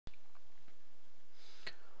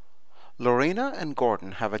Lorena and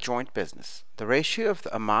Gordon have a joint business. The ratio of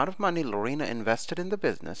the amount of money Lorena invested in the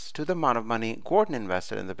business to the amount of money Gordon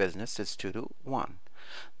invested in the business is 2 to 1.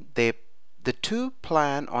 The two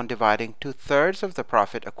plan on dividing 2/3 of the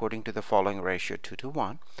profit according to the following ratio, 2 to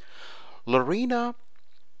 1. Lorena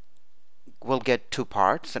will get 2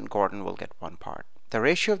 parts and Gordon will get 1 part. The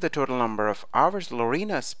ratio of the total number of hours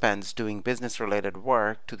Lorena spends doing business-related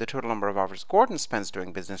work to the total number of hours Gordon spends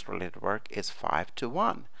doing business-related work is 5 to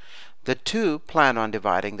 1. The two plan on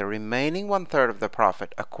dividing the remaining 1/3 of the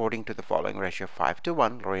profit according to the following ratio, 5 to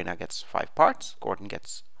 1. Lorena gets 5 parts, Gordon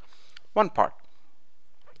gets 1 part.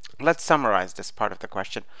 Let's summarize this part of the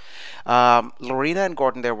question. Lorena and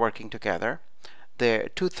Gordon, they're working together. Their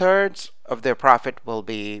 2/3 of their profit will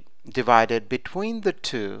be divided between the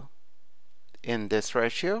two in this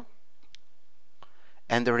ratio,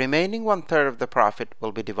 and the remaining 1/3 of the profit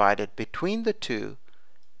will be divided between the two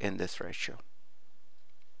in this ratio.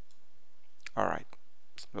 All right,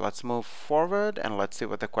 let's move forward and let's see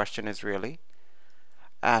what the question is really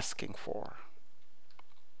asking for.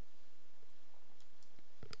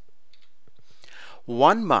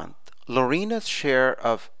 1 month, Lorena's share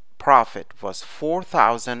of profit was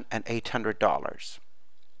 $4,800,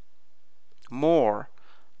 more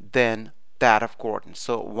than that of Gordon.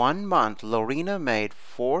 So 1 month, Lorena made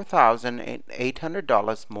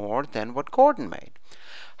 $4,800 more than what Gordon made.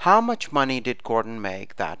 How much money did Gordon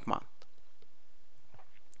make that month?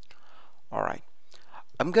 All right,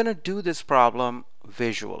 I'm going to do this problem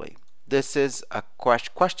visually. This is a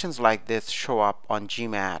questions like this show up on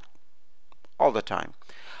GMAT all the time.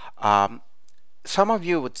 Some of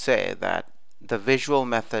you would say that the visual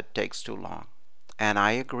method takes too long, and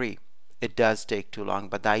I agree. It does take too long,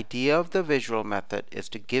 but the idea of the visual method is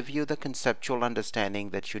to give you the conceptual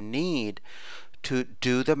understanding that you need to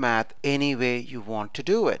do the math any way you want to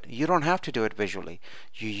do it. You don't have to do it visually.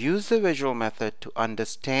 You use the visual method to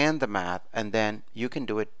understand the math, and then you can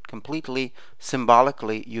do it completely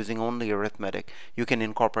symbolically using only arithmetic. You can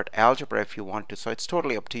incorporate algebra if you want to, so it's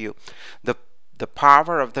totally up to you. The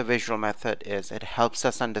power of the visual method is it helps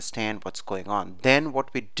us understand what's going on. Then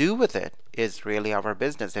what we do with it is really our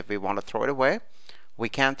business. If we want to throw it away, we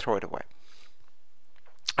can throw it away.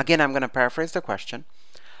 Again, I'm going to paraphrase the question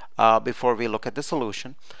before we look at the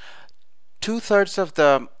solution. 2/3 of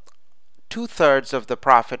the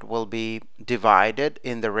profit will be divided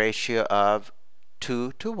in the ratio of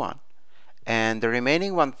 2 to 1, and the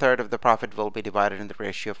remaining 1/3 of the profit will be divided in the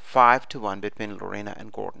ratio of 5 to 1 between Lorena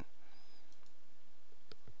and Gordon.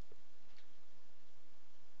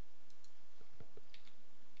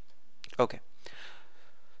 Okay,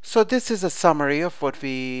 so this is a summary of what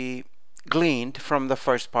we gleaned from the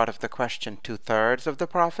first part of the question. 2/3 of the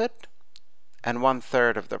profit and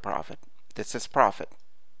 1/3 of the profit. This is profit.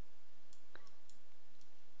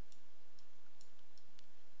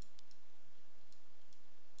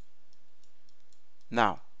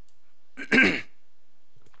 Now,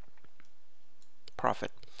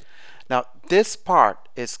 profit. Now, this part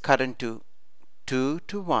is cut into 2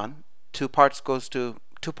 to 1. Two parts go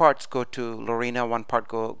to Lorena, 1 part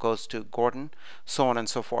goes to Gordon, so on and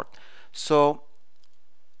so forth. So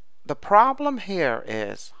the problem here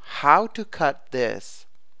is how to cut this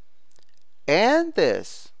and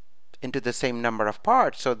this into the same number of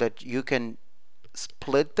parts so that you can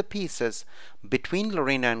split the pieces between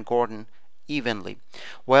Lorena and Gordon evenly.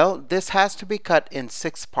 Well, this has to be cut in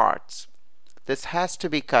 6 parts. This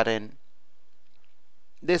could be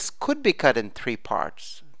cut in 3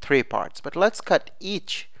 parts, but let's cut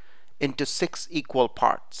each into 6 equal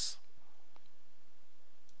parts.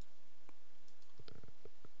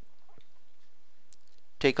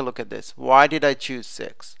 Take a look at this. Why did I choose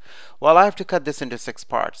 6? Well, I have to cut this into 6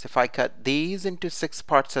 parts. If I cut these into 6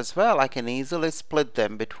 parts as well, I can easily split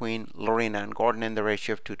them between Lorena and Gordon in the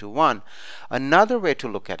ratio of 2 to 1. Another way to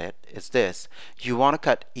look at it is this. You want to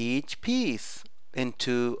cut each piece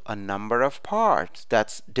into a number of parts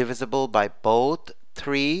that's divisible by both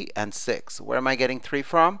 3 and 6. Where am I getting 3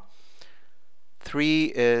 from?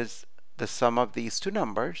 3 is the sum of these two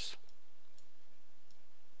numbers,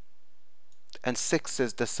 and 6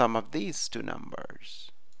 is the sum of these two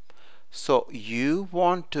numbers. So you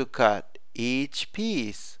want to cut each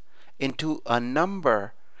piece into a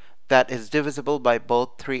number that is divisible by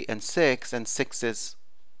both 3 and 6 is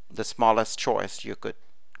the smallest choice you could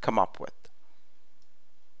come up with.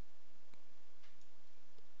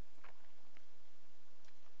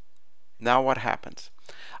 Now what happens?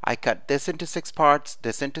 I cut this into 6 parts,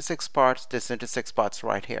 this into 6 parts, this into 6 parts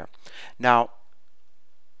right here. Now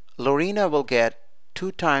Lorena will get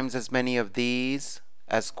 2 times as many of these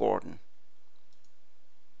as Gordon.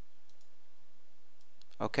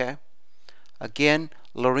 Okay? Again,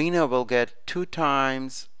 Lorena will get 2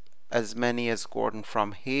 times as many as Gordon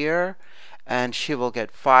from here, and she will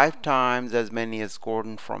get 5 times as many as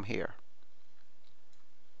Gordon from here.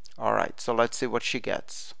 All right, so let's see what she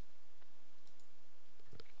gets.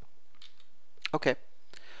 Okay.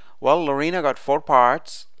 Well, Lorena got 4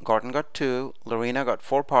 parts, Gordon got 2. Lorena got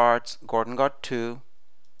 4 parts, Gordon got 2.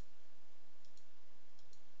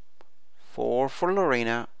 4 for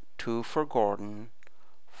Lorena, 2 for Gordon.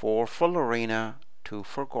 4 for Lorena, 2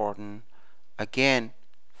 for Gordon. Again,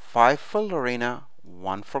 5 for Lorena,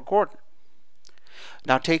 1 for Gordon.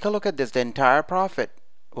 Now take a look at this. The entire profit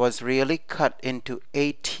was really cut into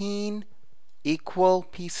 18 equal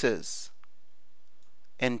pieces.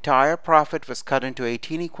 Entire profit was cut into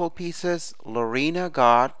 18 equal pieces. Lorena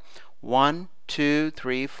got 1, 2,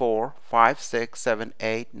 3, 4, 5, 6, 7,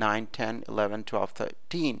 8, 9, 10, 11, 12,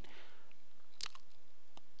 13.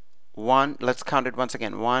 Let's count it once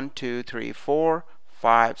again. 1, 2, 3, 4,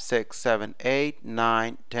 5, 6, 7, 8,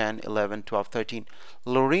 9, 10, 11, 12, 13.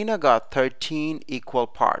 Lorena got 13 equal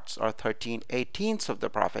parts, or 13 eighteenths of the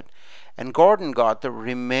profit, and Gordon got the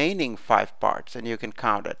remaining 5 parts, and you can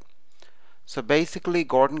count it. So basically,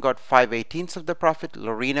 Gordon got 5 eighteenths of the profit,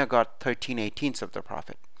 Lorena got 13 eighteenths of the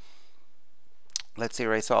profit. Let's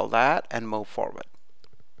erase all that and move forward.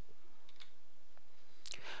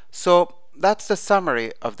 So that's the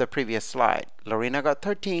summary of the previous slide. Lorena got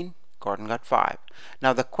 13, Gordon got 5.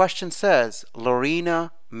 Now the question says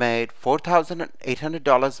Lorena made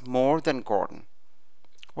 $4,800 more than Gordon.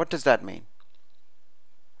 What does that mean?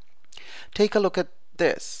 Take a look at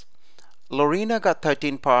this. Lorena got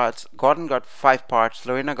 13 parts, Gordon got 5 parts,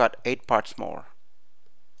 Lorena got 8 parts more.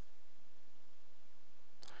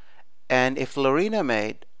 And if Lorena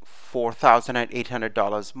made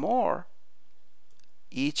 $4,800 more,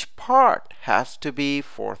 each part has to be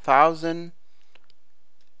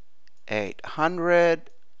 4,800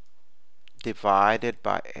 divided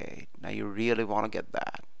by 8. Now you really want to get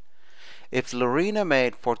that. If Lorena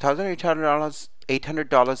made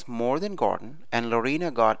 $4,800 more than Gordon, and Lorena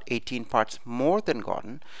got 18 parts more than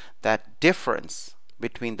Gordon, that difference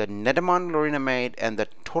between the net amount Lorena made and the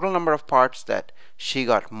total number of parts that she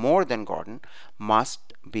got more than Gordon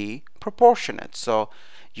must be proportionate. So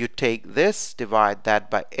you take this, divide that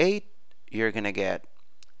by 8, you're going to get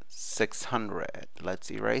 600. Let's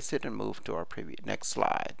erase it and move to our next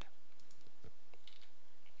slide.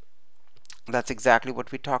 That's exactly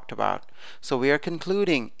what we talked about. So we are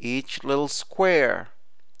concluding each little square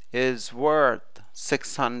is worth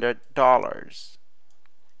 $600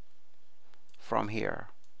 from here.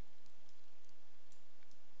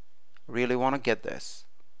 Really want to get this.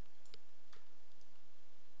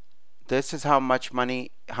 This is how much money,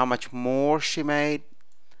 how much more she made.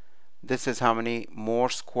 This is how many more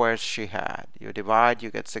squares she had. You divide, you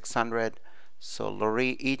get 600. So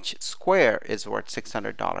each square is worth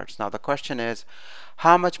 $600. Now the question is,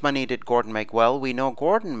 how much money did Gordon make? Well, we know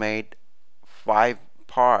Gordon made 5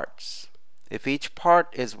 parts. If each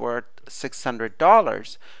part is worth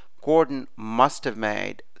 $600, Gordon must have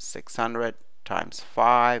made 600 times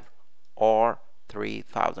 5 or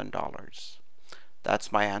 $3,000.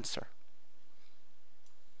 That's my answer.